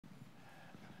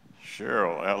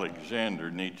Cheryl Alexander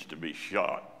needs to be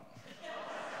shot.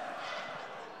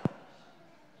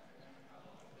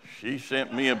 She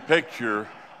sent me a picture.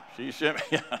 She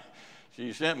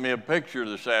sent me a picture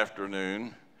this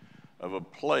afternoon of a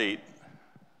plate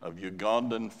of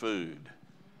Ugandan food.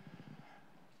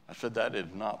 I said, that is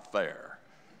not fair.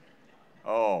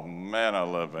 Oh man, I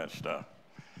love that stuff.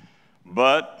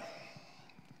 But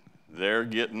they're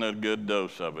getting a good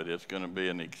dose of it. It's going to be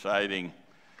an exciting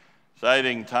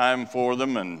time for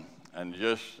them, and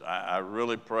I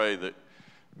really pray that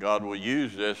God will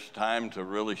use this time to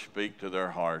really speak to their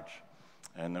hearts,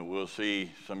 and that we'll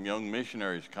see some young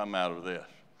missionaries come out of this.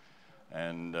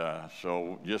 And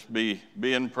so just be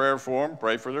in prayer for them,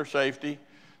 pray for their safety.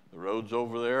 The roads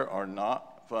over there are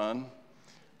not fun,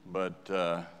 but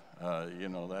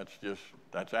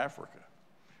that's Africa.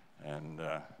 And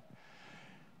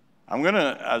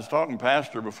I was talking to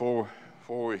Pastor before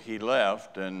he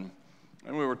left, and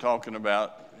we were talking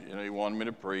about, he wanted me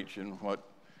to preach and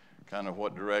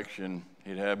what direction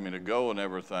he'd have me to go and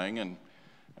everything. And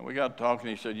we got talking,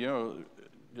 he said,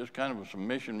 just kind of some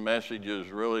mission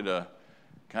messages really to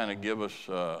kind of give us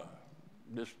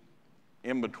just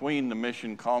in between the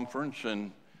mission conference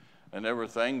and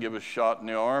everything, give us a shot in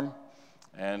the arm.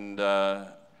 And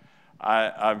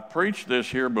I've preached this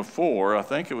here before. I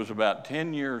think it was about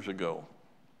 10 years ago.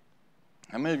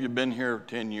 How many of you have been here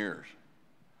 10 years?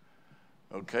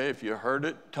 Okay, if you heard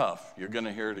it, tough. You're going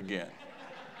to hear it again.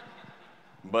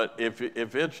 But if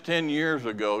it's 10 years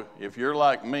ago, if you're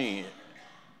like me,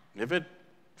 if it's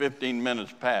 15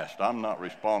 minutes past, I'm not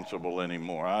responsible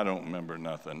anymore. I don't remember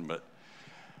nothing. But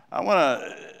I want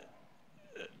to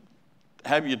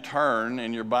have you turn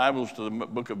in your Bibles to the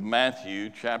book of Matthew,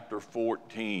 chapter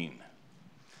 14.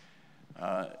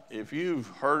 If you've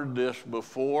heard this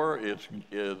before,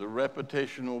 the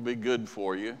repetition will be good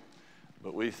for you.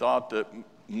 But we thought that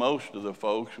most of the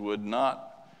folks would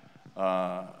not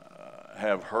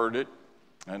have heard it.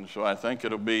 And so I think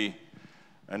it'll be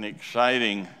an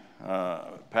exciting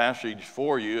passage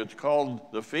for you. It's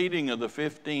called The Feeding of the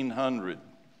 1,500.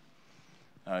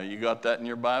 You got that in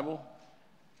your Bible?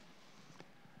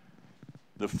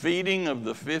 The Feeding of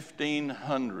the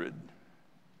 1,500.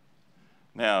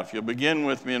 Now, if you'll begin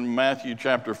with me in Matthew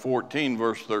chapter 14,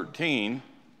 verse 13,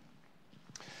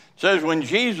 it says, when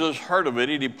Jesus heard of it,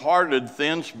 he departed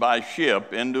thence by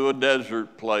ship into a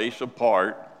desert place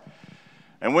apart.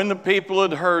 And when the people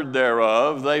had heard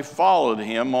thereof, they followed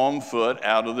him on foot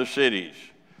out of the cities.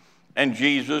 And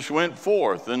Jesus went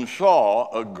forth and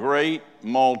saw a great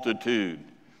multitude,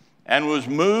 and was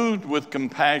moved with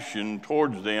compassion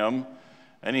towards them,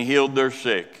 and he healed their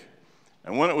sick.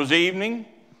 And when it was evening,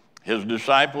 his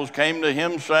disciples came to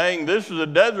him, saying, this is a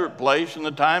desert place, and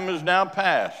the time is now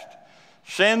past.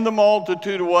 Send the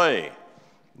multitude away,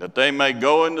 that they may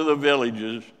go into the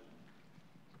villages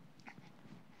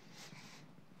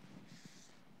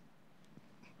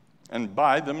and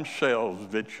buy themselves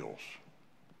victuals.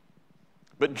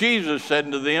 But Jesus said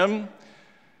unto them,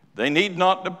 they need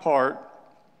not depart.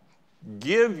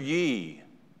 Give ye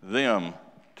them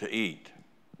to eat.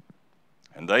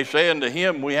 And they say unto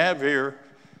him, we have here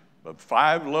but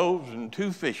 5 loaves and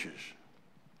 2 fishes.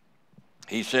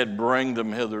 He said, bring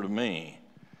them hither to me.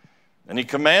 And he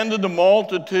commanded the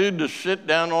multitude to sit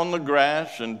down on the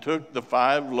grass, and took the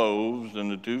 5 loaves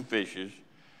and the 2 fishes.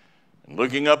 And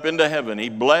looking up into heaven, he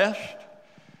blessed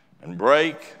and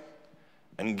brake,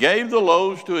 and gave the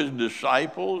loaves to his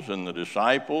disciples, and the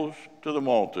disciples to the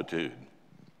multitude.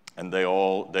 And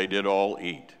they did all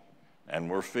eat, and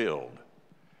were filled.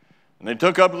 And they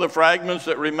took up of the fragments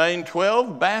that remained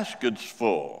 12 baskets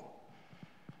full.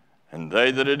 And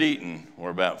they that had eaten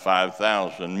were about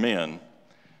 5,000 men,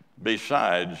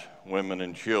 besides women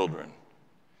and children.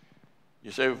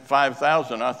 You say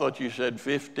 5,000, I thought you said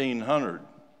 1,500.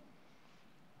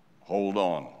 Hold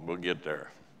on, we'll get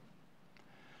there.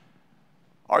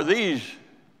 Are these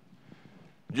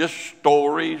just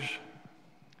stories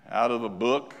out of a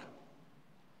book?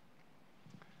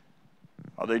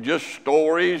 Are they just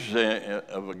stories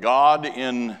of a God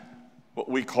in what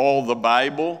we call the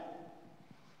Bible?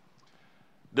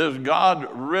 Does God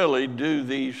really do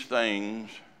these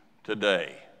things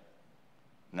today,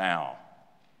 now?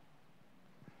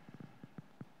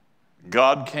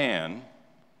 God can,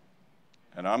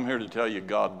 and I'm here to tell you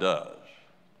God does.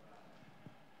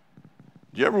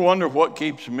 Do you ever wonder what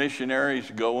keeps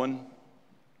missionaries going?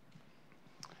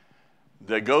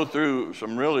 They go through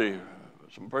some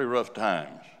pretty rough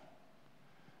times.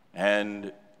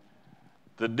 And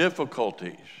the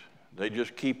difficulties, they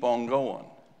just keep on going.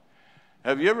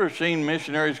 Have you ever seen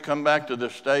missionaries come back to the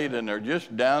state and they're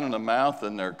just down in the mouth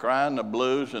and they're crying the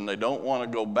blues and they don't want to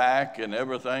go back and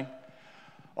everything?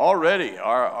 Already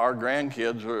our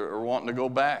grandkids are wanting to go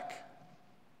back.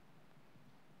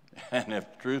 And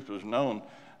if the truth was known,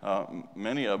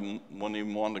 many of them wouldn't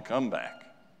even want to come back.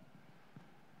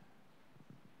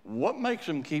 What makes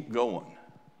them keep going?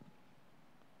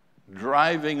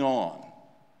 Driving on,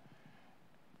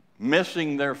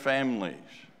 missing their families.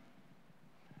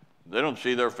 They don't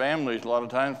see their families a lot of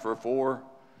times for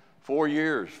 4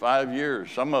 years, 5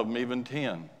 years, some of them even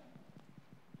 10.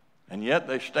 And yet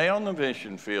they stay on the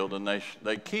mission field and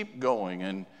they keep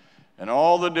going and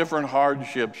all the different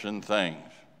hardships and things.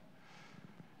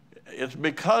 It's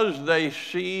because they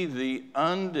see the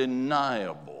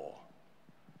undeniable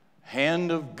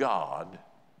hand of God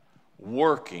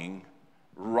working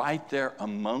right there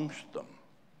amongst them.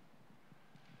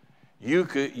 You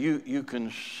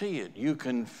can see it, you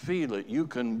can feel it, you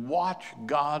can watch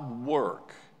God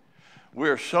work.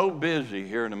 We're so busy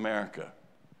here in America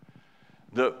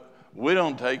that we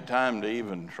don't take time to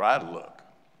even try to look.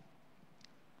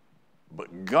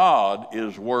 But God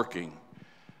is working.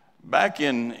 Back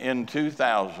in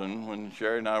 2000, when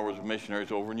Sherry and I were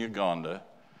missionaries over in Uganda,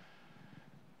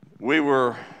 we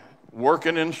were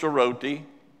working in Soroti.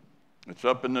 It's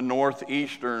up in the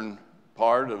northeastern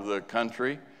part of the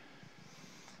country.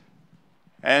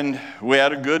 And we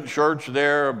had a good church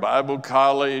there, a Bible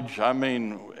college, I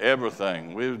mean,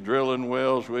 everything. We was drilling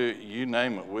wells, you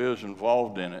name it, we was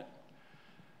involved in it.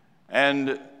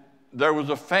 And there was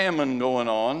a famine going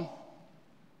on.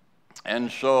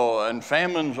 And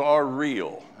famines are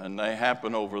real, and they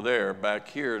happen over there. Back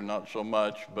here, not so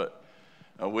much, but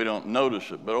we don't notice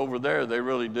it. But over there, they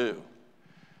really do.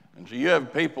 And so you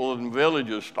have people in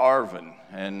villages starving.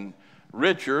 And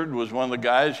Richard was one of the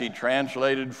guys. He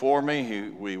translated for me.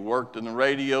 We worked in the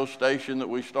radio station that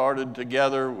we started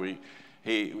together.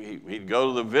 He'd go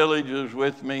to the villages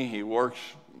with me. He works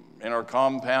in our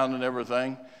compound and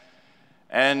everything.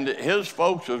 And his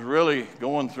folks was really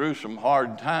going through some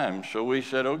hard times. So we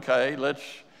said, okay,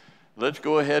 let's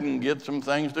go ahead and get some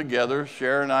things together.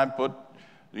 Sharon and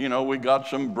I we got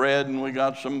some bread and we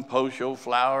got some posho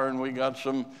flour and we got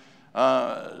some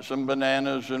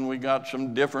bananas and we got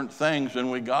some different things, and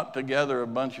we got together a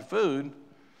bunch of food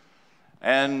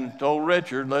and told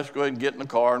Richard, let's go ahead and get in the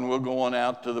car and we'll go on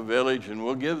out to the village and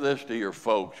we'll give this to your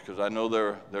folks, because I know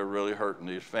they're really hurting,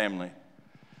 these family.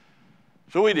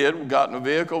 So we did. We got in a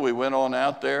vehicle. We went on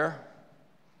out there,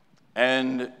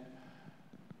 and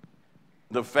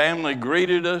the family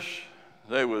greeted us.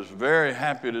 They was very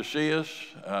happy to see us,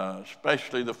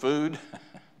 especially the food.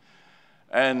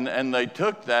 and they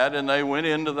took that and they went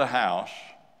into the house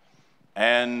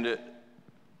and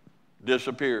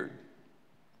disappeared.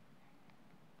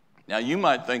 Now, you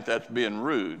might think that's being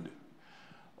rude.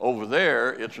 Over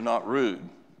there, it's not rude.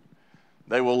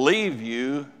 They will leave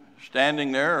you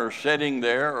standing there or sitting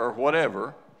there or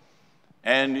whatever,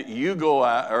 and you go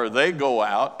out, or they go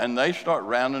out, and they start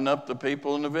rounding up the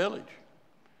people in the village.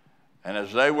 And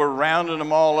as they were rounding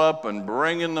them all up and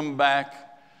bringing them back,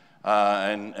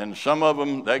 and some of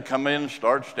them, they come in and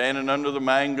start standing under the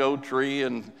mango tree,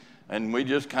 and we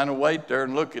just kind of wait there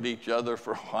and look at each other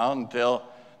for a while until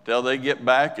they get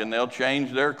back, and they'll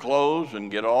change their clothes and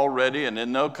get all ready, and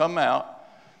then they'll come out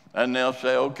and they'll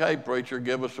say, okay, preacher,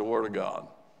 give us the word of God.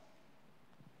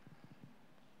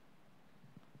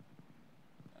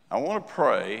 I want to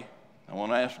pray. I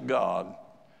want to ask God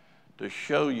to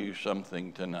show you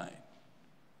something tonight.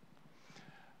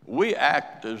 We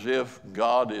act as if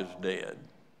God is dead.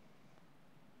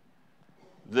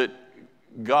 That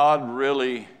God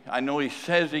really, I know He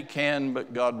says He can,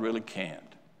 but God really can't.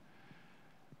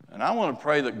 And I want to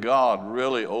pray that God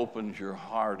really opens your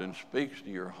heart and speaks to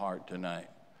your heart tonight.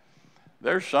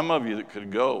 There's some of you that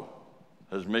could go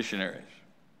as missionaries.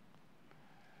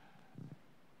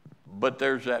 But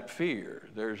there's that fear,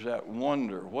 there's that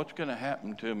wonder, what's going to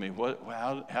happen to me?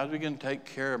 How's He going to take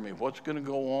care of me? What's going to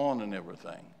go on and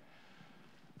everything?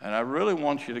 And I really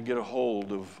want you to get a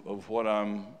hold of what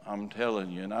I'm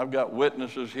telling you. And I've got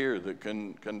witnesses here that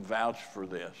can vouch for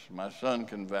this. My son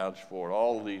can vouch for it,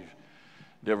 all these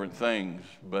different things.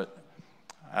 But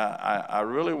I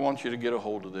really want you to get a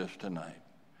hold of this tonight.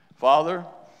 Father,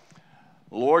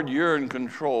 Lord, You're in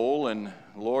control, and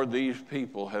Lord, these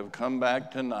people have come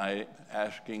back tonight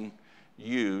asking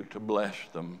You to bless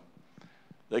them.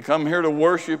 They come here to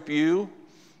worship You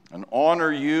and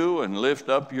honor You and lift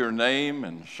up Your name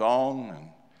and song and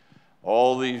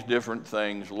all these different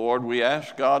things. Lord, we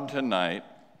ask God tonight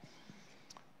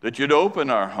that You'd open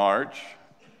our hearts,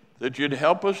 that You'd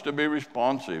help us to be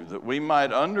responsive, that we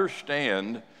might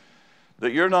understand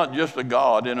that you're not just a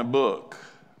God in a book,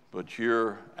 but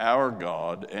you're our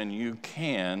God, and you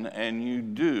can and you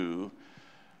do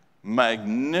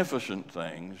magnificent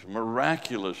things,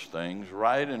 miraculous things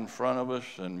right in front of us,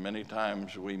 and many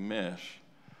times we miss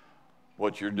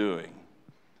what you're doing.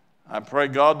 I pray,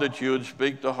 God, that you would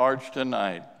speak to hearts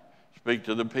tonight. Speak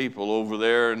to the people over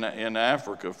there in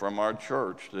Africa from our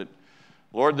church that,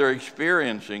 Lord, they're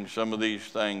experiencing some of these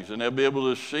things, and they'll be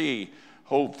able to see,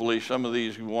 hopefully, some of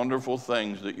these wonderful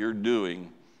things that you're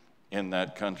doing in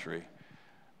that country.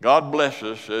 God bless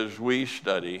us as we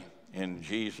study. In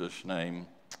Jesus' name,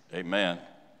 amen.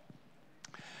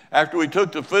 After we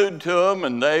took the food to them,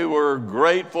 and they were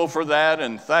grateful for that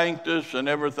and thanked us and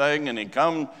everything, and he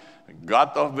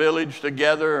got the village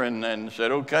together and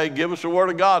said, okay, give us the word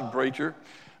of God, preacher.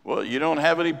 Well, you don't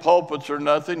have any pulpits or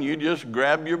nothing. You just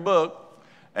grab your book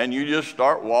and you just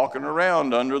start walking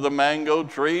around under the mango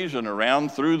trees and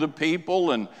around through the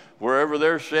people and wherever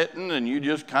they're sitting, and you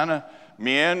just kind of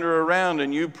meander around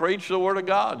and you preach the word of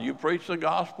God. You preach the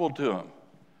gospel to them.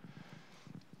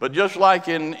 But just like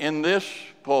in this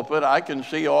pulpit, I can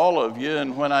see all of you,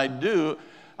 and when I do,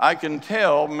 I can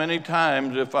tell many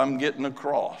times if I'm getting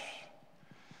across.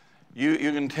 You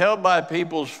can tell by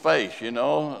people's face,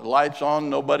 lights on,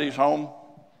 nobody's home.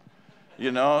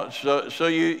 So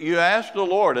you ask the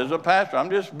Lord as a pastor. I'm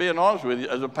just being honest with you.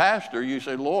 As a pastor, you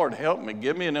say, Lord, help me.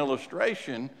 Give me an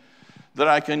illustration that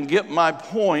I can get my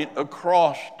point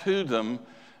across to them,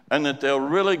 and that they'll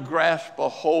really grasp a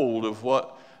hold of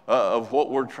what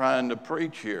we're trying to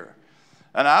preach here.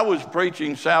 And I was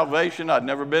preaching salvation. I'd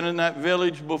never been in that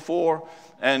village before.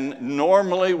 And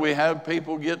normally we have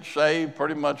people get saved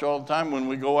pretty much all the time. When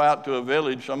we go out to a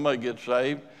village, somebody gets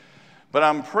saved. But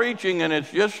I'm preaching, and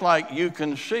it's just like you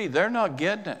can see they're not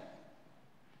getting it.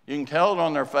 You can tell it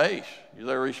on their face,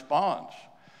 their response.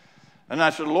 And I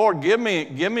said, Lord, give me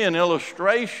an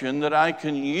illustration that I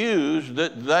can use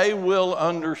that they will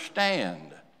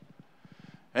understand.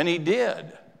 And he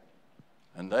did.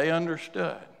 And they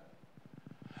understood.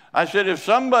 I said, if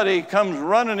somebody comes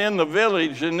running in the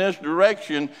village in this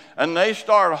direction and they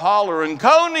start hollering,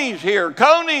 Coney's here,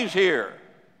 Coney's here.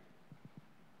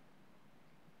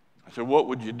 I said, what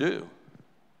would you do?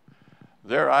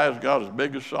 Their eyes got as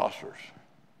big as saucers.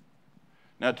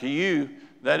 Now, to you,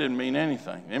 that didn't mean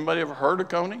anything. Anybody ever heard of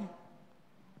Coney?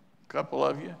 A couple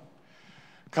of you.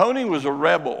 Coney was a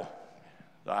rebel.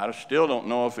 I still don't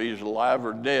know if he's alive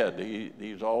or dead.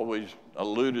 He's always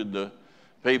eluded the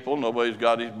people. Nobody's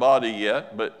got his body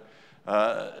yet, but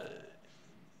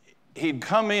he'd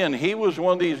come in. He was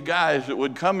one of these guys that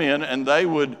would come in, and they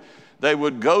would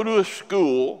go to a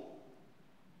school,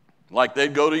 like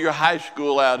they'd go to your high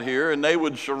school out here, and they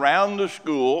would surround the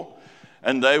school,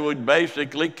 and they would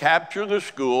basically capture the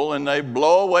school, and they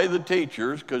blow away the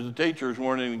teachers, because the teachers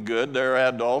weren't any good. They're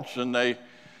adults, and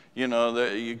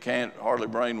you can't hardly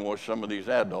brainwash some of these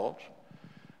adults.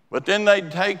 But then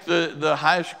they'd take the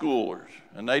high schoolers,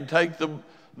 and they'd take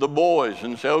the boys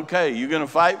and say, okay, you going to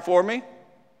fight for me?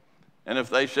 And if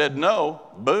they said no,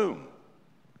 boom.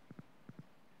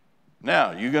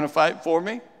 Now, you going to fight for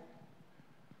me?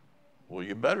 Well,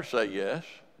 you better say yes.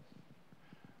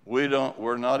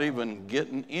 We're not even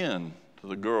getting in to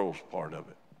the girls' part of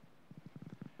it.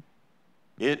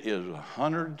 It is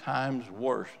 100 times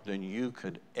worse than you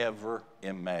could ever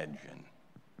imagine.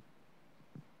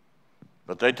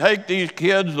 But they take these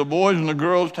kids, the boys and the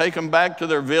girls, take them back to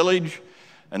their village,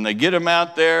 and they get them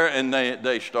out there, and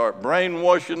they start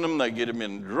brainwashing them. They get them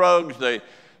in drugs.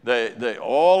 They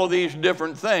all of these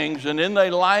different things, and then they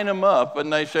line them up,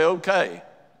 and they say, okay,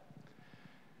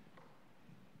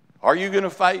 are you going to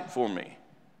fight for me?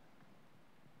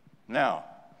 Now,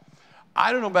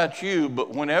 I don't know about you,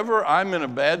 but whenever I'm in a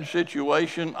bad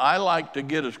situation, I like to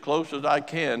get as close as I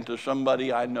can to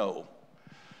somebody I know,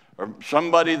 or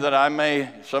somebody that I may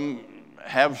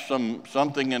have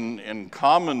something in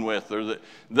common with, or that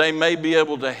they may be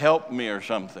able to help me or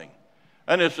something.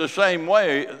 And it's the same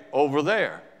way over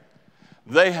there.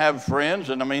 They have friends,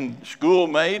 and I mean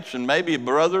schoolmates, and maybe a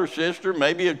brother or sister,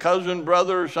 maybe a cousin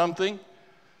brother or something.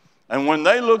 And when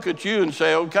they look at you and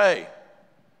say, okay,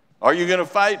 are you going to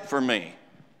fight for me?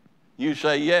 You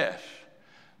say yes.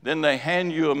 Then they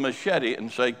hand you a machete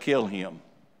and say, kill him.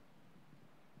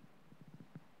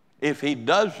 If he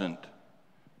doesn't,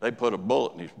 they put a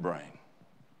bullet in his brain.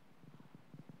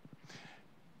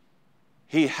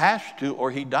 He has to, or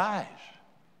he dies.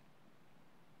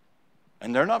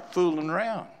 And they're not fooling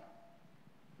around.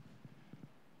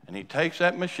 And he takes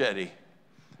that machete,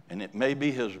 and it may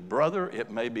be his brother,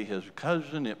 it may be his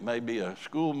cousin, it may be a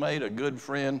schoolmate, a good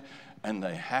friend, and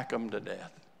they hack him to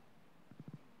death.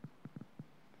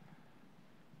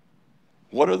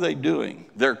 What are they doing?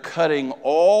 They're cutting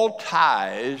all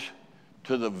ties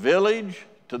to the village,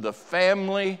 to the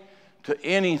family, to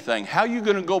anything. How are you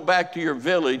going to go back to your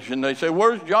village and they say,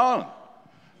 where's John?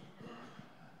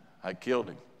 I killed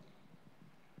him.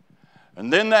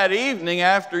 And then that evening,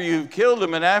 after you've killed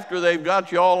him and after they've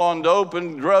got you all on dope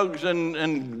and drugs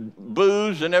and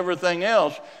booze and everything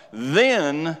else,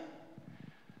 then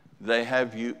they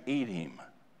have you eat him.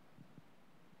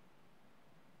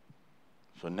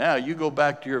 So now you go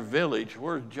back to your village,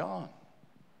 where's John?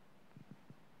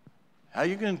 How are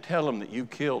you going to tell them that you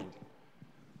killed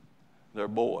their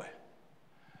boy?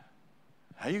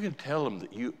 How are you going to tell them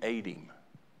that you ate him?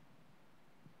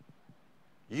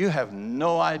 You have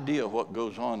no idea what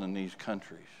goes on in these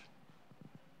countries.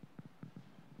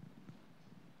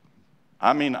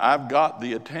 I mean, I've got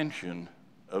the attention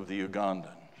of the Ugandans.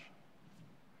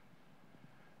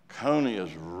 Kony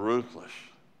is ruthless.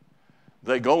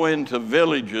 They go into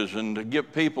villages and to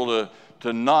get people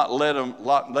to not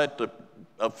let the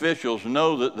officials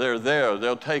know that they're there.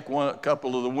 They'll take a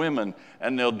couple of the women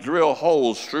and they'll drill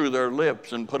holes through their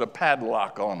lips and put a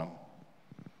padlock on them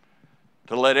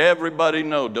to let everybody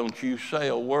know, don't you say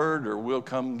a word or we'll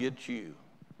come get you.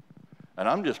 And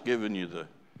I'm just giving you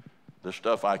the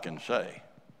stuff I can say.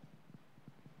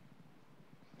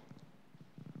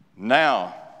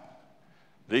 Now,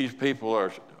 these people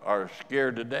are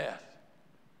scared to death.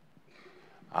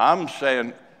 I'm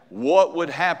saying, what would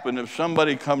happen if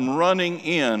somebody come running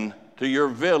in to your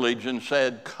village and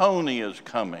said, Kony is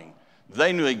coming?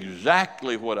 They knew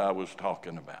exactly what I was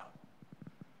talking about.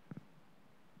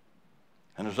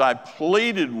 And as I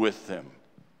pleaded with them,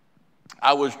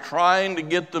 I was trying to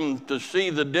get them to see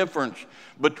the difference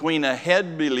between a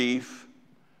head belief,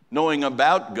 knowing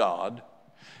about God,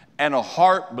 and a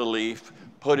heart belief,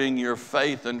 putting your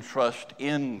faith and trust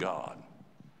in God.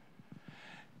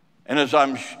 And as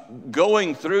I'm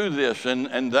going through this,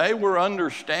 and they were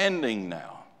understanding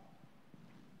now,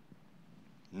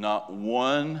 not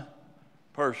one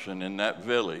person in that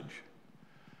village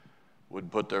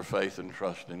would put their faith and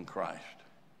trust in Christ.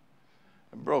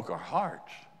 It broke our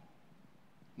hearts.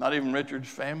 Not even Richard's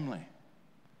family.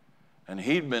 And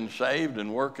he'd been saved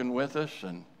and working with us,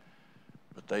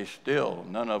 but they still,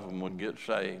 none of them would get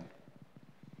saved.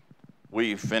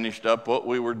 We finished up what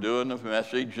we were doing, the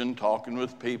message, and talking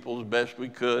with people as best we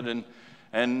could,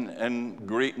 and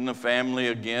greeting the family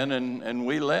again, and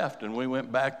we left, and we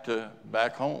went back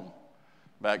home,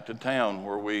 back to town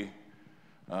where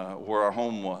our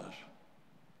home was.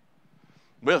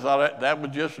 We thought that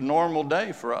was just a normal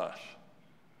day for us.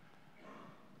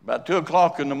 About 2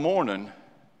 o'clock in the morning,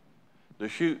 the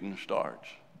shooting starts.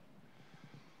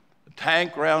 A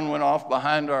tank round went off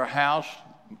behind our house.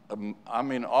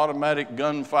 Automatic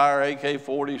gunfire,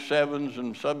 AK-47s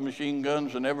and submachine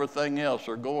guns and everything else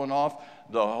are going off.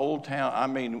 The whole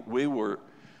town,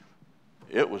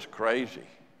 it was crazy.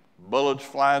 Bullets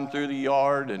flying through the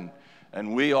yard,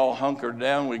 and we all hunkered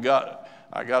down.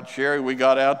 I got Sherry, we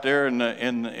got out there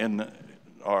in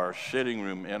our sitting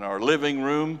room, in our living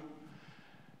room,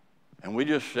 and we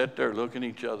just sat there looking at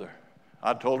each other.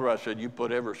 I told her, I said, you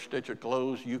put every stitch of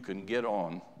clothes you can get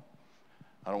on.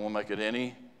 I don't want to make it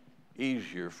any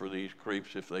easier for these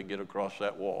creeps if they get across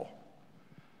that wall.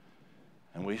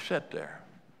 And we sat there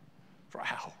for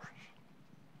hours.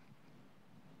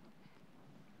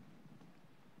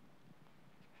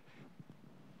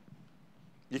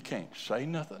 You can't say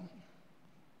nothing.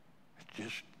 It's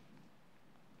just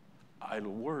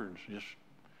idle words.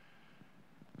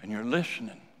 And you're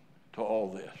listening to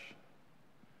all this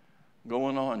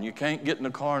going on. You can't get in the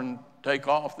car and take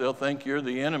off. They'll think you're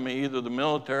the enemy. Either the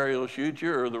military will shoot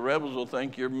you or the rebels will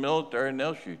think you're military and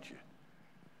they'll shoot you.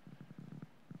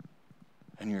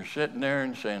 And you're sitting there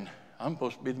and saying, I'm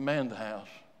supposed to be the man of the house.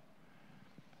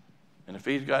 And if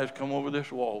these guys come over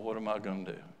this wall, what am I going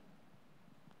to do?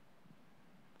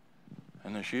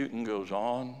 And the shooting goes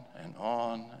on and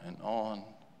on and on.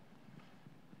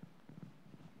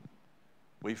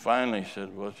 We finally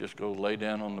said, well, let's just go lay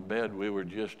down on the bed. We were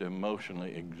just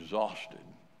emotionally exhausted.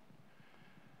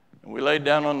 And we laid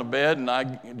down on the bed, and I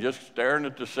just staring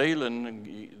at the ceiling,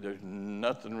 and there's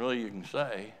nothing really you can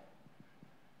say.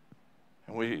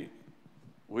 And we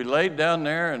laid down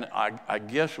there, and I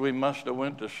guess we must have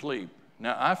went to sleep.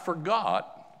 Now, I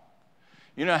forgot.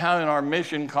 You know how in our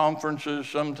mission conferences,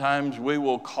 sometimes we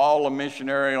will call a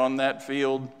missionary on that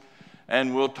field,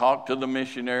 and we'll talk to the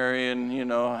missionary and,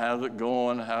 how's it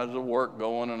going, how's the work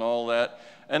going and all that.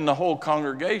 And the whole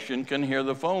congregation can hear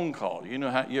the phone call. You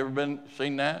ever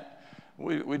seen that?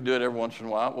 We do it every once in a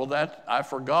while. Well, I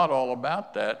forgot all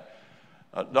about that.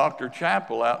 Dr.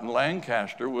 Chappell out in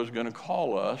Lancaster was going to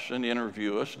call us and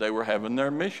interview us. They were having their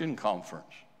mission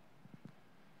conference.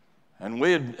 And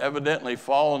we had evidently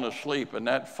fallen asleep, and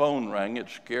that phone rang. It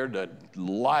scared the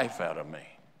life out of me.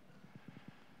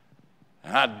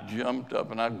 And I jumped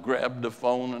up and I grabbed the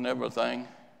phone and everything.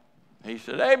 He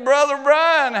said, "Hey, Brother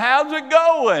Brian, how's it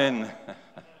going?"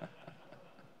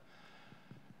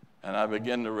 And I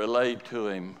began to relate to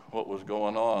him what was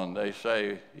going on. They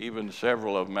say, even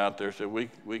several of them out there said,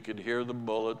 we could hear the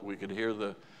bullet, we could hear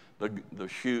the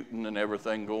shooting and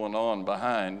everything going on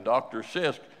behind. Dr.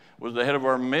 Sisk was the head of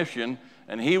our mission,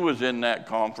 and he was in that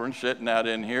conference sitting out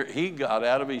in here. He got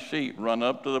out of his seat, run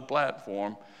up to the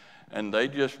platform, and they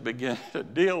just began to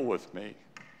deal with me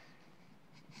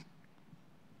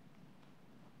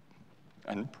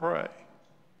and pray.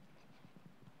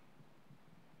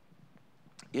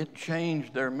 It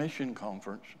changed their mission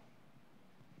conference.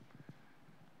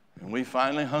 And we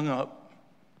finally hung up,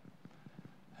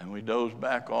 and we dozed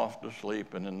back off to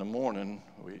sleep, and in the morning,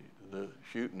 the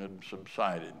shooting had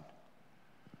subsided.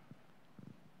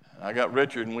 And I got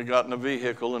Richard, and we got in a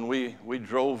vehicle, and we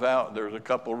drove out. There's a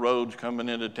couple roads coming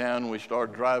into town. We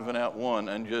started driving out one,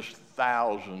 and just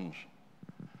thousands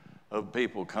of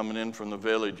people coming in from the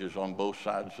villages on both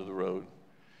sides of the road.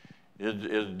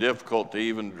 It's difficult to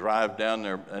even drive down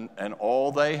there, and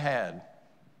all they had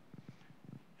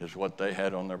is what they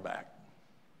had on their back.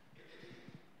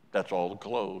 That's all the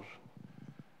clothes.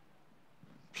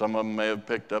 Some of them may have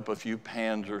picked up a few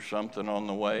pans or something on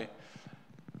the way.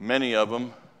 Many of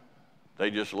them, they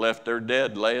just left their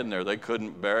dead laying there. They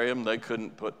couldn't bury them. They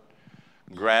couldn't put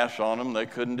grass on them. They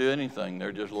couldn't do anything.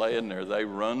 They're just laying there. They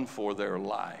run for their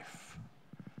life.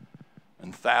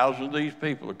 And thousands of these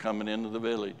people are coming into the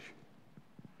village.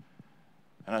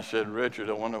 And I said, "Richard,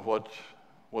 I wonder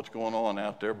what's going on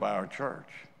out there by our church."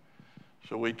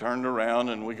 So we turned around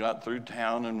and we got through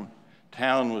town, and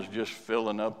town was just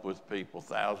filling up with people,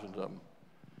 thousands of them.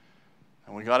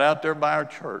 And we got out there by our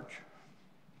church.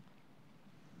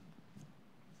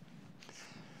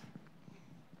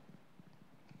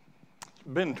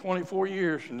 It's been 24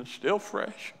 years and it's still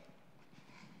fresh.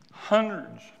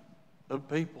 Hundreds of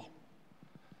people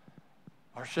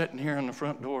are sitting here in the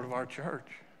front door of our church,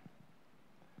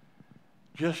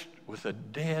 just with a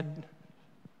dead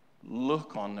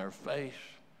look on their face.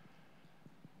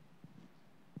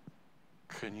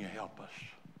 Can you help us?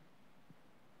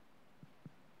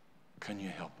 Can you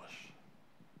help us?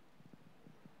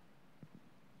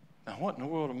 Now, what in the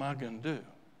world am I going to do?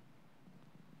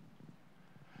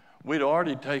 We'd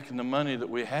already taken the money that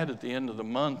we had at the end of the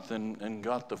month and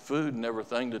got the food and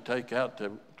everything to take out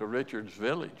to Richard's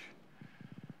village.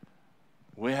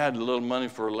 We had a little money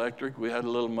for electric. We had a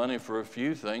little money for a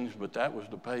few things, but that was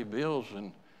to pay bills.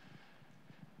 And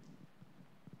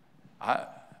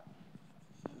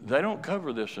they don't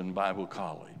cover this in Bible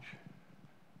college.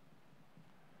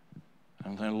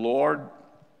 I'm saying, Lord,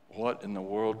 what in the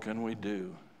world can we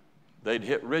do? They'd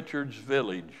hit Richard's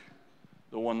village,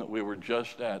 the one that we were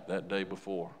just at that day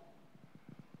before.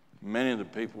 Many of the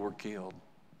people were killed.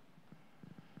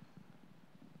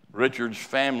 Richard's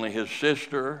family, his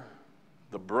sister,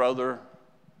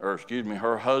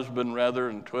 her husband rather,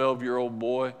 and 12-year-old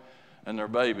boy and their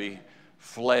baby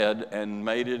fled and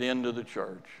made it into the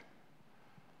church.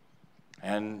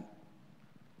 And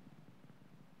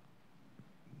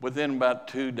within about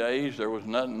 2 days, there was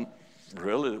nothing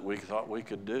really that we thought we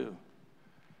could do.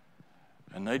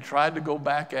 And they tried to go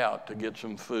back out to get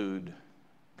some food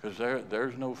because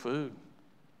there's no food.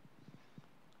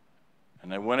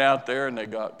 And they went out there and they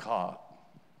got caught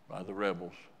by the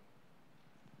rebels.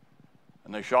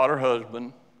 And they shot her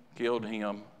husband, killed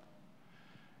him,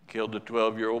 killed the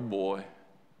 12-year-old boy,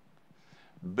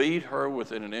 beat her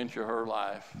within an inch of her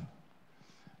life,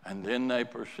 and then they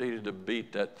proceeded to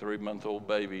beat that 3-month-old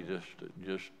baby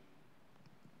just.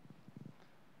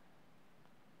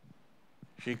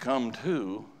 She come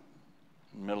to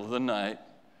in the middle of the night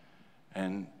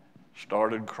and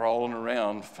started crawling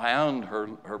around, found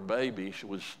her baby. She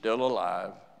was still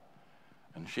alive,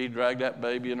 and she dragged that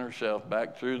baby and herself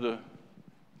back through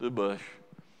the bush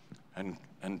and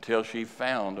until she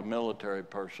found a military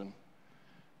person.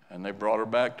 And they brought her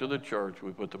back to the church.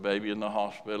 We put the baby in the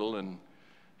hospital and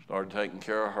started taking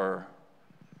care of her.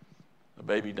 The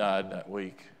baby died that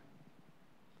week.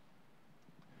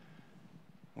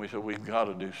 We said, we've got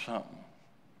to do something.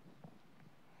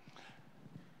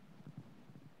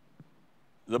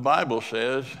 The Bible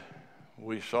says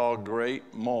we saw a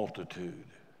great multitude.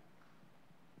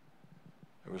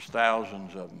 There was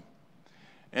thousands of them.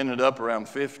 Ended up around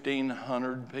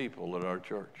 1,500 people at our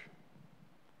church.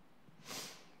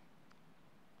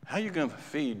 How are you going to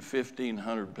feed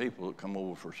 1,500 people that come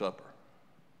over for supper?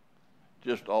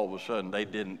 Just all of a sudden, they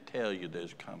didn't tell you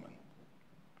there's coming.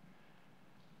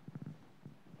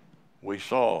 We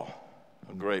saw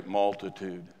a great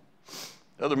multitude.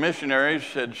 Other missionaries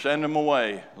said, send them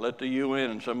away. Let the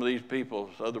UN and some of these people,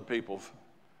 other people,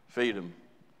 feed them.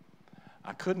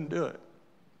 I couldn't do it.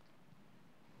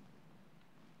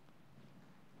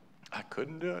 I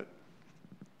couldn't do it.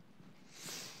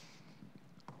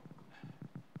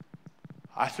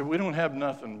 I said, we don't have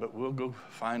nothing, but we'll go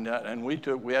find out. And we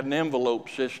had an envelope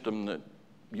system that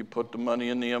you put the money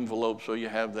in the envelope so you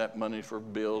have that money for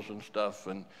bills and stuff.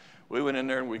 And we went in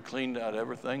there and we cleaned out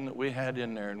everything that we had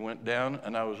in there and went down,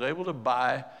 and I was able to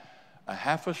buy a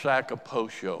half a sack of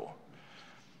Posho.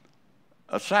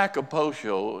 A sack of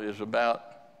Posho is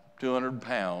about 200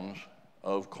 pounds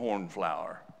of corn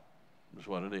flour, is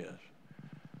what it is.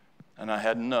 And I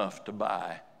had enough to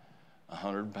buy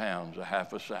 100 pounds, a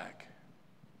half a sack.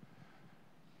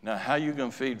 Now, how are you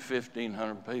going to feed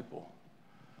 1,500 people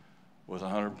with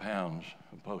 100 pounds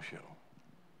of Posho?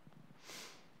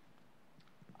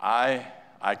 I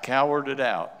cowered it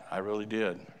out. I really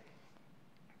did.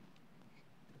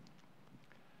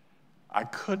 I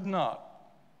could not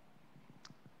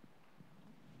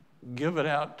give it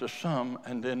out to some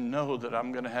and then know that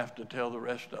I'm going to have to tell the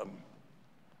rest of them,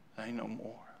 ain't no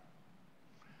more.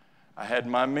 I had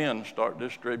my men start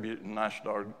distributing,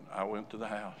 and I went to the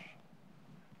house.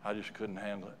 I just couldn't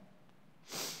handle it.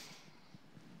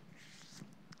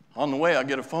 On the way, I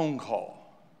get a phone call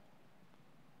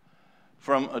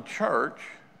from a church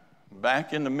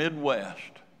back in the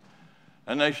Midwest.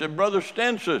 And they said, Brother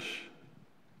Stensis.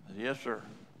 I said, yes, sir.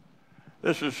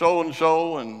 This is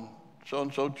so-and-so and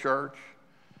so-and-so church.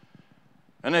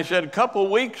 And they said, a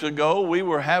couple weeks ago, we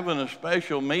were having a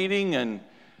special meeting,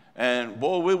 and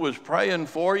boy, we was praying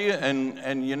for you,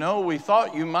 and you know, we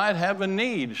thought you might have a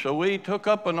need. So we took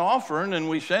up an offering, and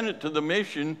we sent it to the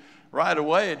mission right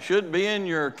away. It should be in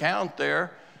your account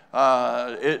there.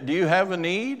 Do you have a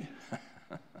need?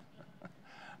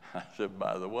 I said,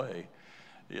 by the way,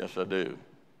 yes, I do.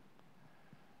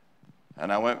 And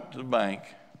I went to the bank,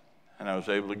 and I was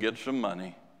able to get some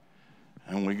money,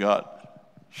 and we got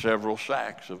several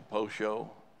sacks of Posho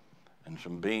and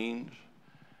some beans,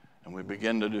 and we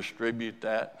began to distribute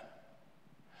that.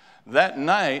 That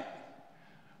night,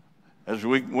 as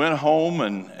we went home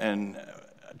and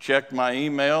checked my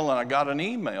email, and I got an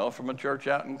email from a church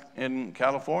out in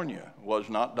California. It was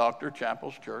not Dr.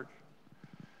 Chappell's church,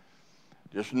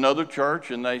 just another church,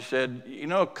 and they said, you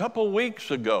know, a couple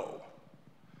weeks ago,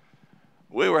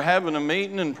 we were having a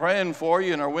meeting and praying for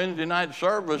you in our Wednesday night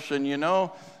service, and you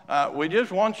know, we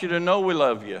just want you to know we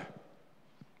love you.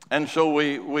 And so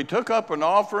we took up an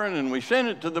offering and we sent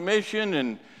it to the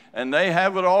mission, and they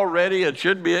have it all ready. It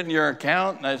should be in your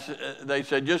account. And they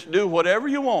said, just do whatever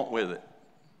you want with it.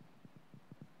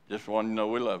 Just want to know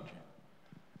we loved you.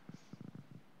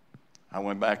 I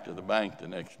went back to the bank the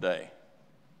next day.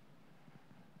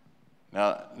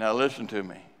 Now listen to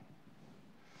me.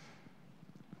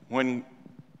 When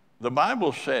the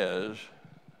Bible says,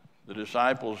 the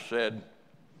disciples said,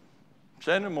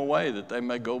 send them away that they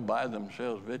may go buy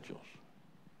themselves victuals.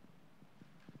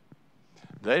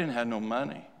 They didn't have no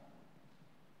money.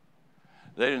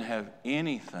 They didn't have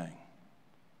anything.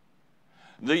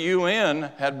 The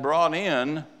UN had brought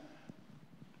in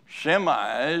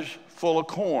semis full of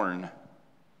corn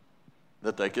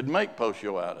that they could make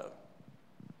Posho out of.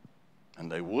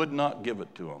 And they would not give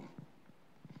it to them.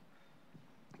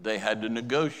 They had to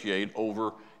negotiate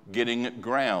over getting it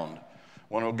ground.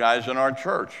 One of the guys in our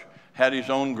church had his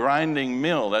own grinding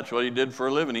mill. That's what he did for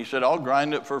a living. He said, I'll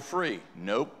grind it for free.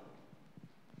 Nope.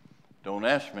 Don't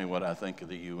ask me what I think of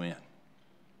the UN.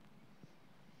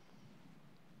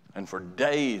 And for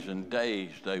days and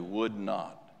days, they would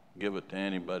not give it to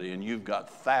anybody. And you've got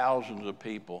thousands of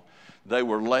people. They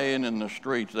were laying in the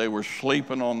streets. They were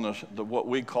sleeping on the what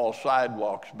we call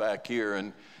sidewalks back here.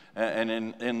 And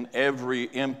in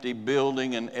every empty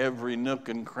building and every nook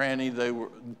and cranny they were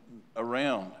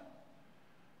around.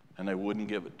 And they wouldn't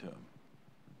give it to them.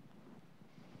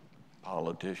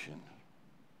 Politicians.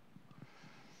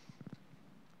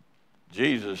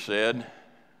 Jesus said,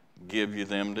 give you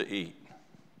them to eat.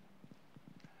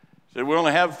 He said, we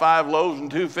only have 5 loaves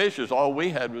and 2 fishes. All we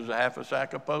had was a half a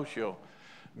sack of Posho.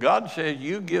 God says,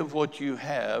 you give what you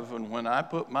have, and when I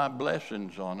put my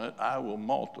blessings on it, I will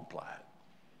multiply it.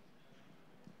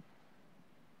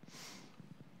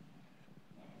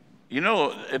 You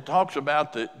know, it talks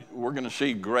about that we're going to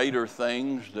see greater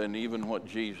things than even what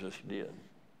Jesus did.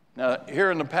 Now,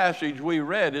 here in the passage we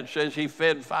read, it says he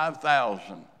fed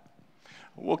 5,000.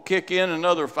 We'll kick in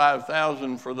another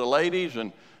 5,000 for the ladies,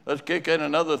 and let's kick in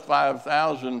another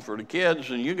 5,000 for the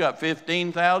kids, and you got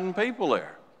 15,000 people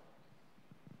there.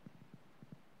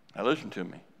 Now listen to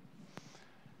me.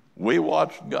 We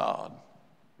watched God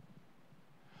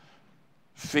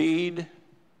feed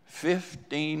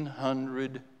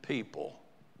 1,500 people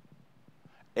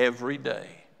every day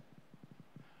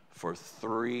for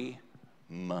 3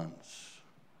 months.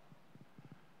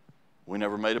 We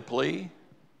never made a plea.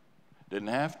 Didn't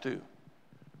have to.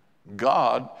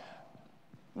 God,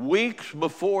 weeks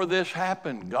before this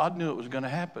happened, God knew it was going to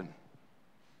happen.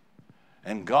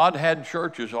 And God had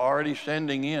churches already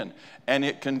sending in. And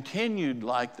it continued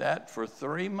like that for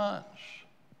 3 months.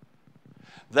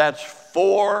 That's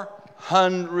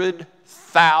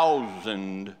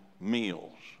 400,000 meals.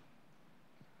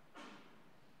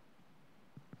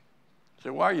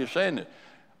 So why are you saying it?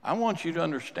 I want you to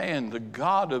understand the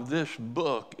God of this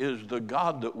book is the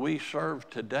God that we serve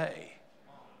today.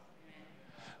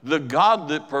 The God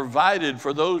that provided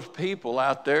for those people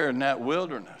out there in that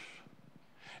wilderness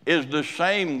is the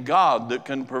same God that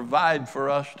can provide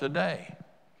for us today.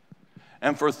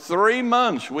 And for 3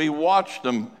 months we watched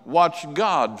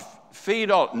God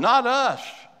feed all, not us.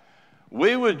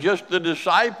 We were just the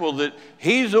disciple that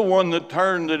he's the one that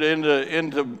turned it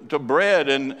into bread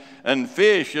and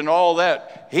fish and all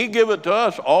that. He gave it to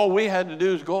us. All we had to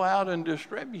do is go out and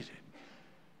distribute it.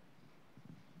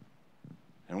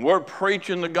 And we're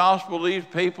preaching the gospel to these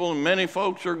people, and many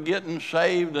folks are getting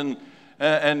saved, and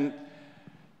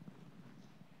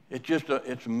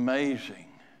it's amazing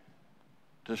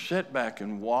to sit back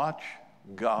and watch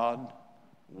God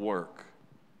work.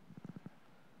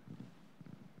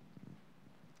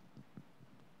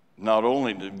 Not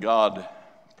only did God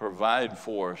provide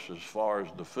for us as far as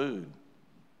the food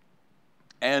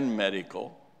and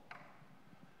medical,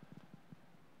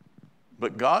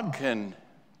 but God can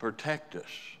protect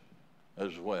us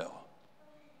as well.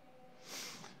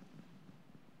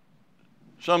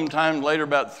 Sometime later,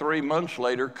 about 3 months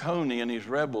later, Coney and his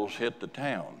rebels hit the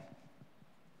town.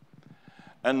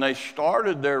 And they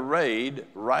started their raid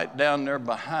right down there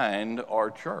behind our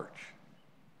church.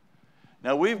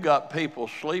 Now, we've got people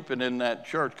sleeping in that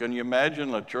church. Can you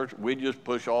imagine a church? We just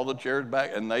push all the chairs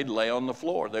back and they'd lay on the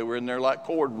floor. They were in there like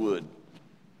cordwood.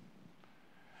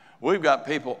 We've got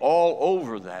people all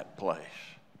over that place.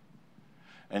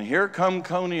 And here come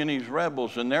Coney and his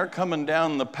rebels, and they're coming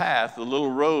down the path, the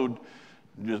little road,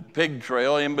 the pig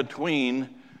trail in between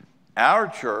our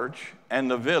church and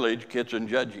the village,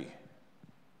 Kitsinjudgee.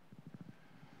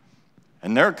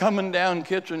 And they're coming down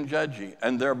Kitsinjudgee,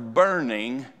 and they're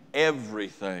burning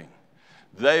everything.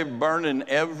 They're burning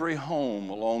every home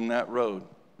along that road.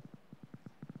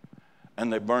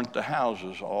 And they burnt the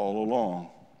houses all along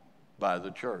by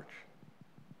the church.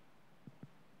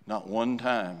 Not one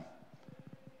time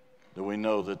do we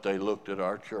know that they looked at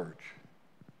our church.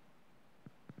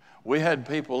 We had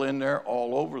people in there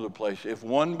all over the place. If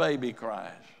one baby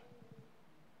cries,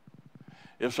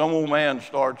 if some old man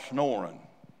starts snoring,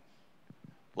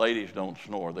 ladies don't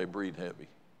snore, they breathe heavy.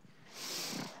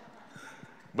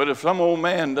 But if some old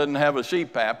man doesn't have a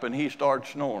CPAP and he starts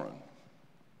snoring,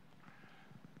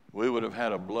 we would have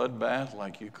had a bloodbath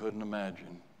like you couldn't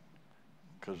imagine,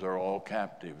 because they're all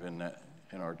captive in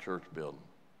our church building.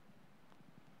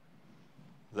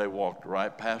 They walked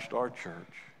right past our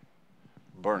church,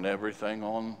 burned everything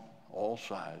on all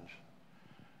sides,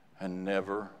 and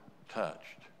never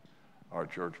touched our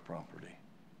church property.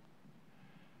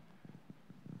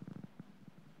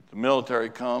 The military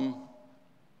come,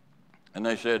 and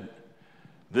they said,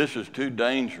 this is too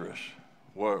dangerous.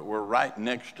 We're right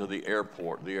next to the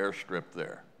airport, the airstrip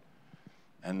there.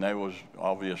 And they was,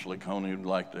 obviously, Coney would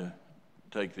like to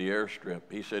take the airstrip.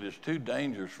 He said, it's too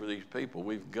dangerous for these people.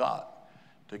 We've got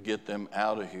to get them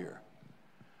out of here.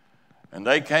 And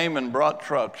they came and brought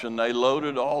trucks, and they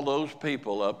loaded all those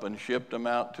people up and shipped them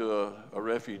out to a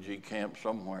refugee camp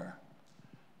somewhere.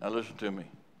 Now listen to me.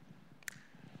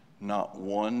 Not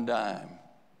one dime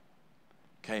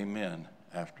came in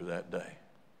after that day.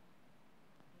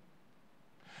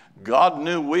 God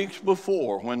knew weeks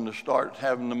before when to start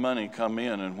having the money come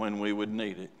in and when we would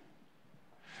need it.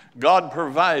 God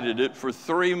provided it for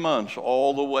 3 months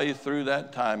all the way through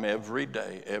that time, every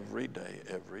day, every day,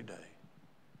 every day.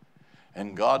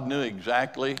 And God knew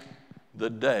exactly the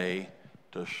day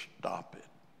to stop it.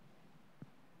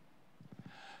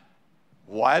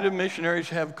 Why do missionaries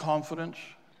have confidence?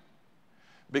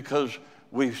 Because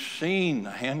we've seen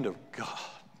the hand of God.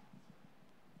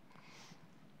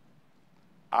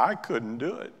 I couldn't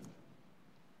do it.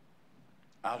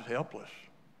 I was helpless.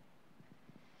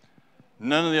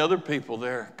 None of the other people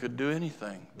there could do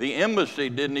anything. The embassy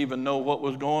didn't even know what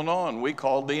was going on. We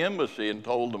called the embassy and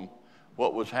told them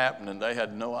what was happening. They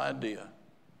had no idea.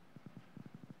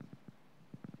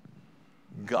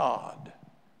 God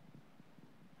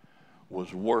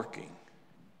was working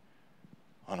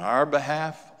on our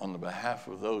behalf, on the behalf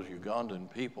of those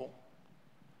Ugandan people,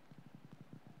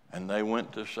 and they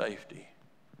went to safety.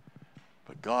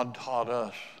 But God taught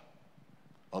us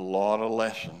a lot of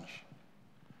lessons.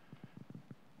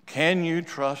 Can you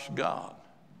trust God?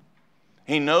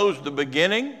 He knows the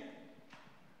beginning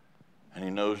and He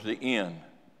knows the end.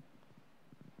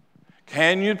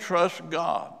 Can you trust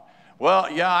God? Well,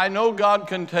 yeah, I know God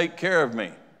can take care of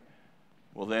me.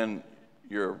 Well, then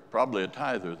you're probably a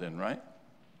tither then, right?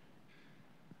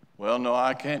 Well, no,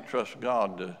 I can't trust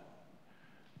God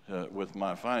with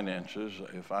my finances.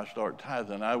 If I start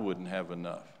tithing, I wouldn't have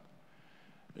enough.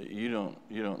 You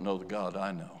don't know the God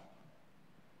I know.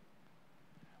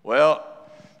 Well,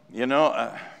 you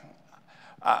know,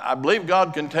 I believe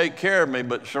God can take care of me,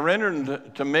 but surrendering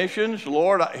to missions,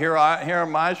 Lord, here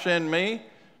am I, send me?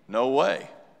 No way.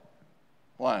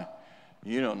 Why?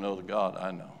 You don't know the God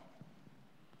I know.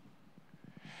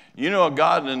 You know a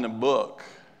God in the book,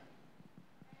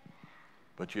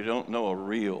 but you don't know a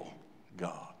real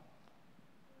God.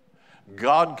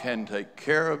 God can take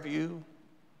care of you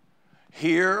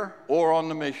here or on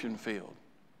the mission field.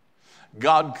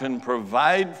 God can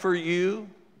provide for you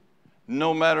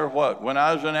no matter what. When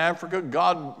I was in Africa,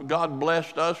 God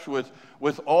blessed us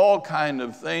with all kind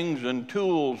of things and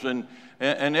tools and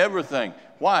everything.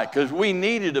 Why? Because we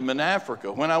needed them in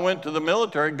Africa. When I went to the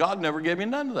military, God never gave me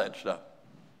none of that stuff.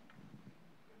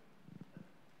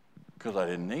 Because I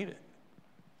didn't need it.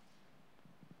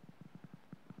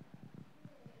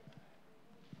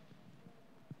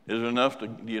 Is it enough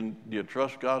do you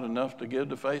trust God enough to give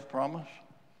the faith promise?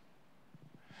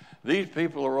 These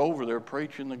people are over there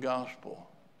preaching the gospel.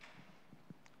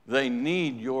 They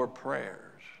need your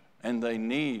prayers and they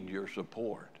need your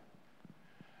support.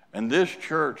 And this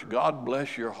church, God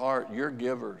bless your heart, you're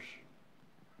givers.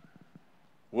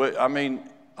 I mean,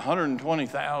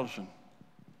 120,000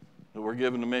 that we're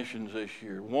giving to missions this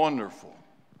year. Wonderful.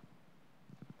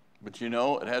 But you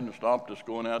know, it hadn't stopped us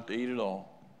going out to eat at all.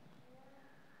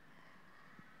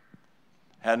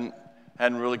 Hadn't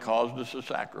really caused us a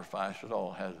sacrifice at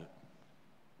all, has it?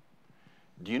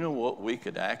 Do you know what we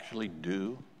could actually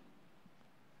do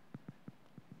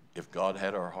if God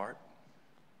had our heart?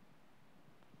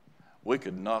 We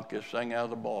could knock this thing out of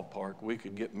the ballpark. We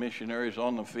could get missionaries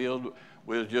on the field.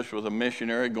 We was just with a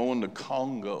missionary going to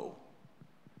Congo.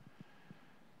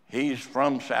 He's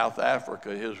from South Africa.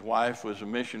 His wife was a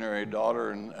missionary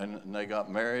daughter, and they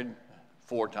got married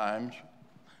 4 times.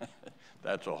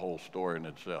 That's a whole story in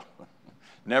itself.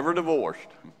 Never divorced.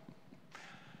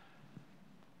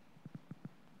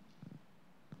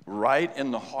 Right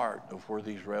in the heart of where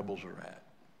these rebels are at.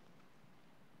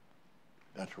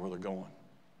 That's where they're going.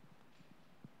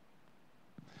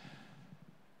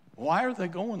 Why are they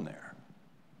going there?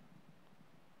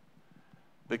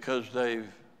 Because they've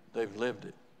lived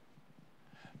it.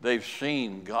 They've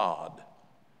seen God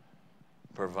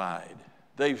provide.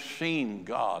 They've seen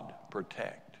God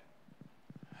protect.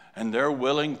 And they're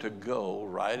willing to go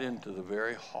right into the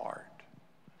very heart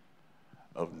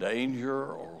of danger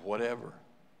or whatever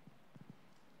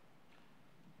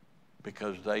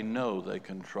because they know they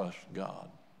can trust God.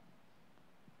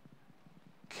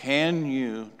 Can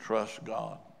you trust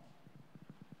God?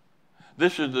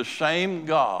 This is the same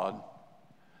God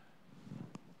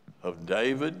of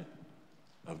David,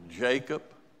 of Jacob,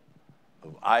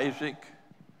 of Isaac,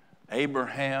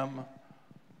 Abraham,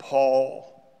 Paul.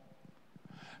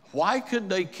 Why could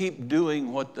they keep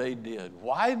doing what they did?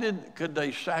 Why could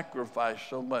they sacrifice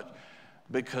so much?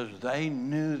 Because they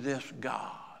knew this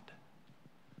God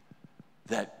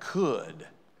that could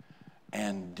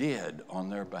and did on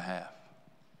their behalf.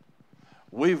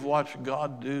 We've watched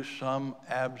God do some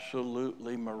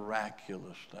absolutely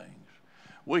miraculous things.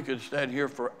 We could stand here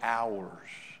for hours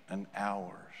and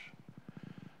hours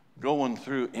going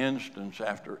through instance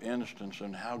after instance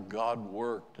and how God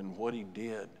worked and what He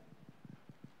did.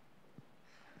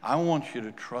 I want you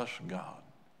to trust God.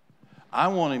 I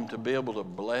want Him to be able to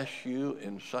bless you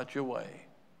in such a way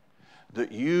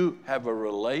that you have a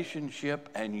relationship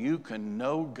and you can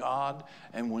know God.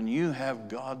 And when you have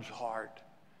God's heart,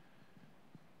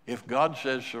 if God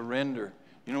says surrender,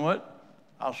 you know what?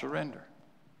 I'll surrender.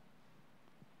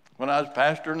 When I was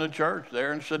pastoring the church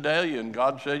there in Sedalia and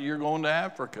God said, you're going to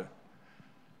Africa,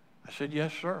 I said,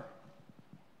 yes, sir.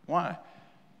 Why?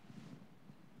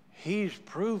 He's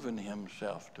proven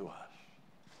Himself to us.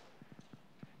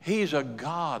 He's a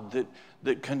God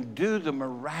that can do the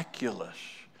miraculous,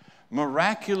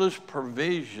 miraculous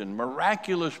provision,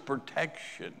 miraculous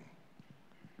protection.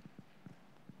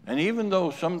 And even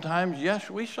though sometimes, yes,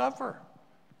 we suffer,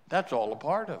 that's all a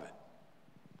part of it.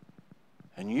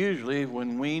 And usually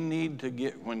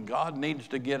when God needs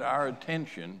to get our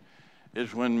attention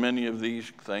is when many of these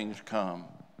things come.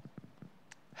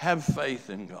 Have faith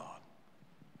in God.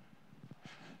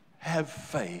 Have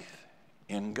faith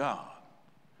in God.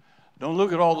 Don't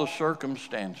look at all the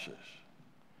circumstances.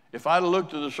 If I'd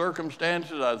looked at the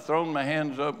circumstances, I'd thrown my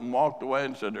hands up and walked away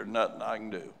and said, there's nothing I can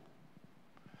do.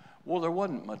 Well, there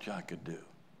wasn't much I could do.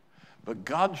 But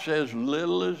God says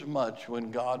little is much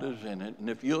when God is in it. And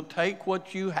if you'll take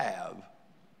what you have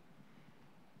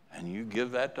and you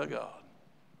give that to God,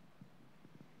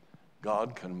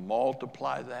 God can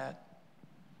multiply that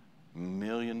a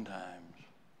million times.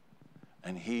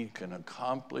 And he can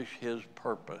accomplish his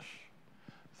purpose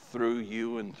through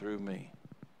you and through me.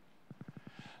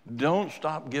 Don't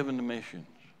stop giving to missions.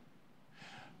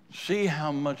 See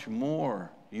how much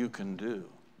more you can do.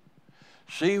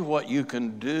 See what you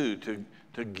can do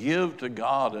to give to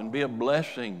God and be a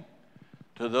blessing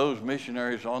to those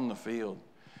missionaries on the field.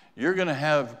 You're going to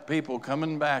have people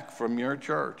coming back from your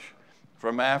church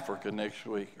from Africa next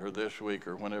week or this week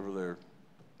or whenever they're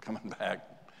coming back.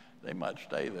 They might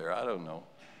stay there, I don't know.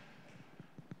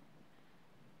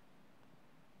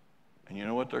 And you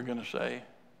know what they're going to say?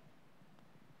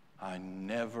 I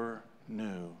never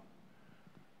knew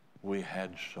we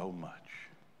had so much.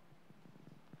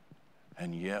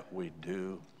 And yet we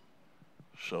do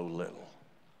so little.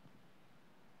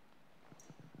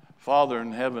 Father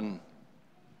in heaven,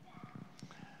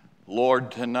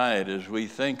 Lord, tonight as we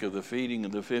think of the feeding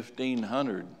of the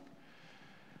 1,500,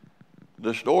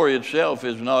 the story itself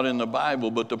is not in the Bible,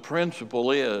 but the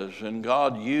principle is. And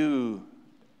God, you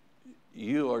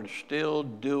are still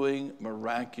doing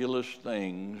miraculous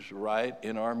things right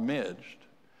in our midst.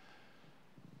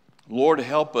 Lord,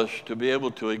 help us to be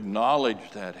able to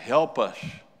acknowledge that. Help us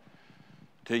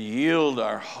to yield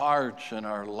our hearts and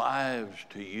our lives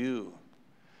to you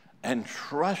and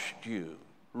trust you,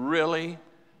 really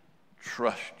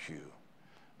trust you.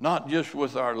 Not just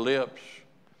with our lips,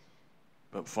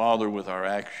 but Father, with our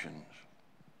actions.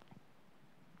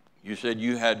 You said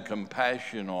you had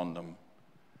compassion on them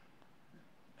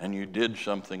and you did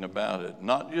something about it.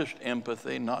 Not just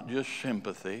empathy, not just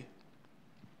sympathy.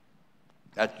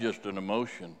 That's just an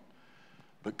emotion.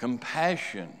 But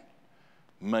compassion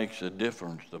makes a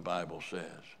difference, the Bible says.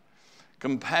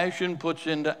 Compassion puts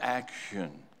into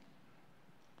action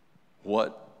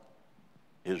what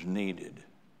is needed.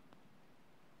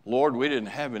 Lord, we didn't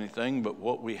have anything, but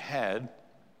what we had,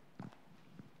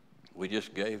 we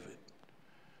just gave it.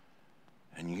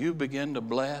 And you begin to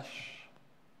bless.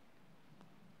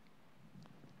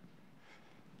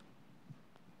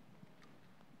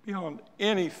 Beyond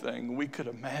anything we could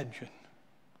imagine.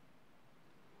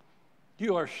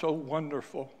 You are so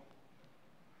wonderful.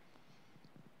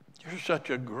 You're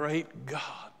such a great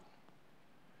God.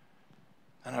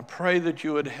 And I pray that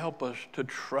you would help us to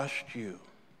trust you.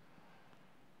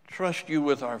 Trust you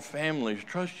with our families.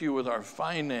 Trust you with our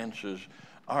finances,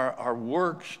 our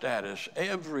work status,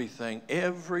 everything,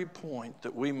 every point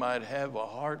that we might have a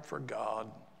heart for God.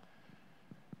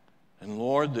 And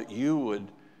Lord, that you would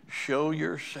show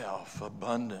yourself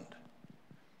abundant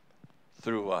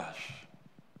through us.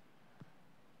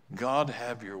 God,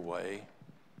 have your way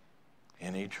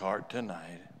in each heart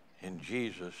tonight. In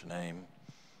Jesus' name,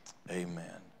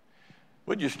 amen.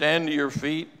 Would you stand to your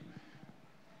feet?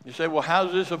 You say, well, how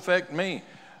does this affect me?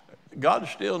 God's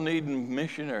still needing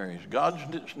missionaries. God's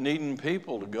needing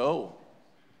people to go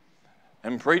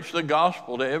and preach the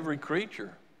gospel to every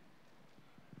creature.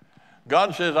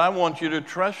 God says, I want you to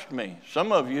trust me.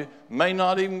 Some of you may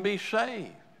not even be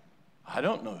saved. I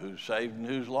don't know who's saved and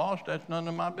who's lost. That's none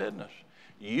of my business.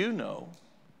 You know,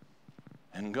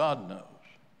 and God knows.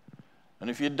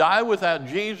 And if you die without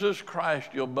Jesus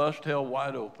Christ, you'll bust hell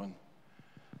wide open.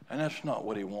 And that's not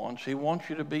what he wants. He wants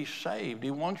you to be saved. He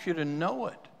wants you to know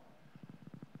it.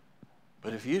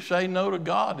 But if you say no to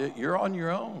God, you're on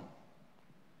your own.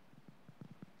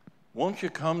 Won't you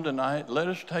come tonight? Let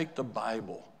us take the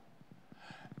Bible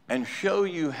and show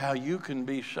you how you can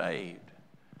be saved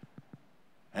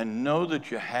and know that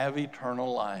you have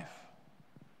eternal life.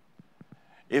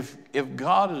 If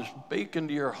God is speaking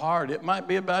to your heart, it might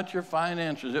be about your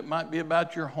finances, it might be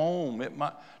about your home,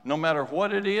 no matter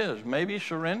what it is, maybe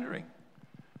surrendering.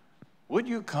 Would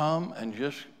you come and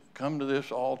just come to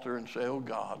this altar and say, oh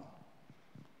God,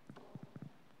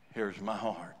 here's my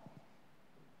heart.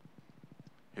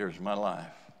 Here's my life.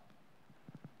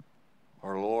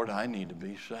 or Lord, I need to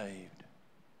be saved.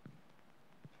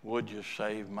 Would you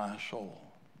save my soul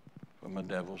from the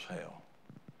devil's hell?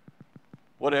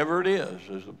 Whatever it is,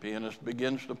 as the pianist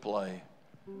begins to play,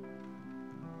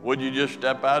 would you just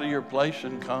step out of your place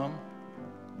and come?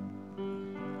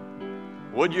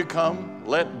 Would you come?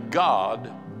 Let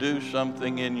God do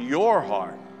something in your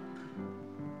heart.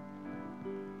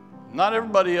 Not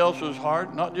everybody else's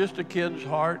heart, not just a kid's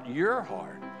heart, your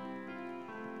heart.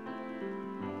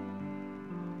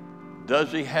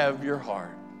 Does he have your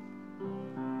heart?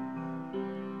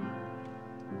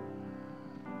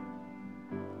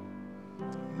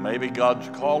 Maybe God's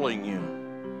calling you.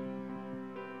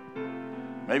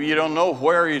 Maybe you don't know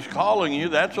where he's calling you.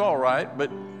 That's all right.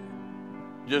 But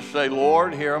just say,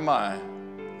 Lord, here am I.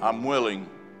 I'm willing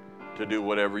to do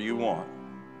whatever you want.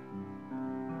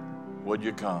 Would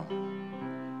you come?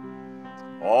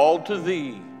 All to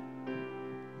thee,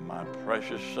 my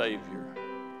precious Savior,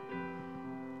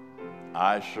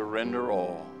 I surrender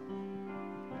all.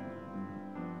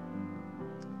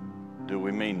 Do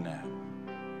we mean that?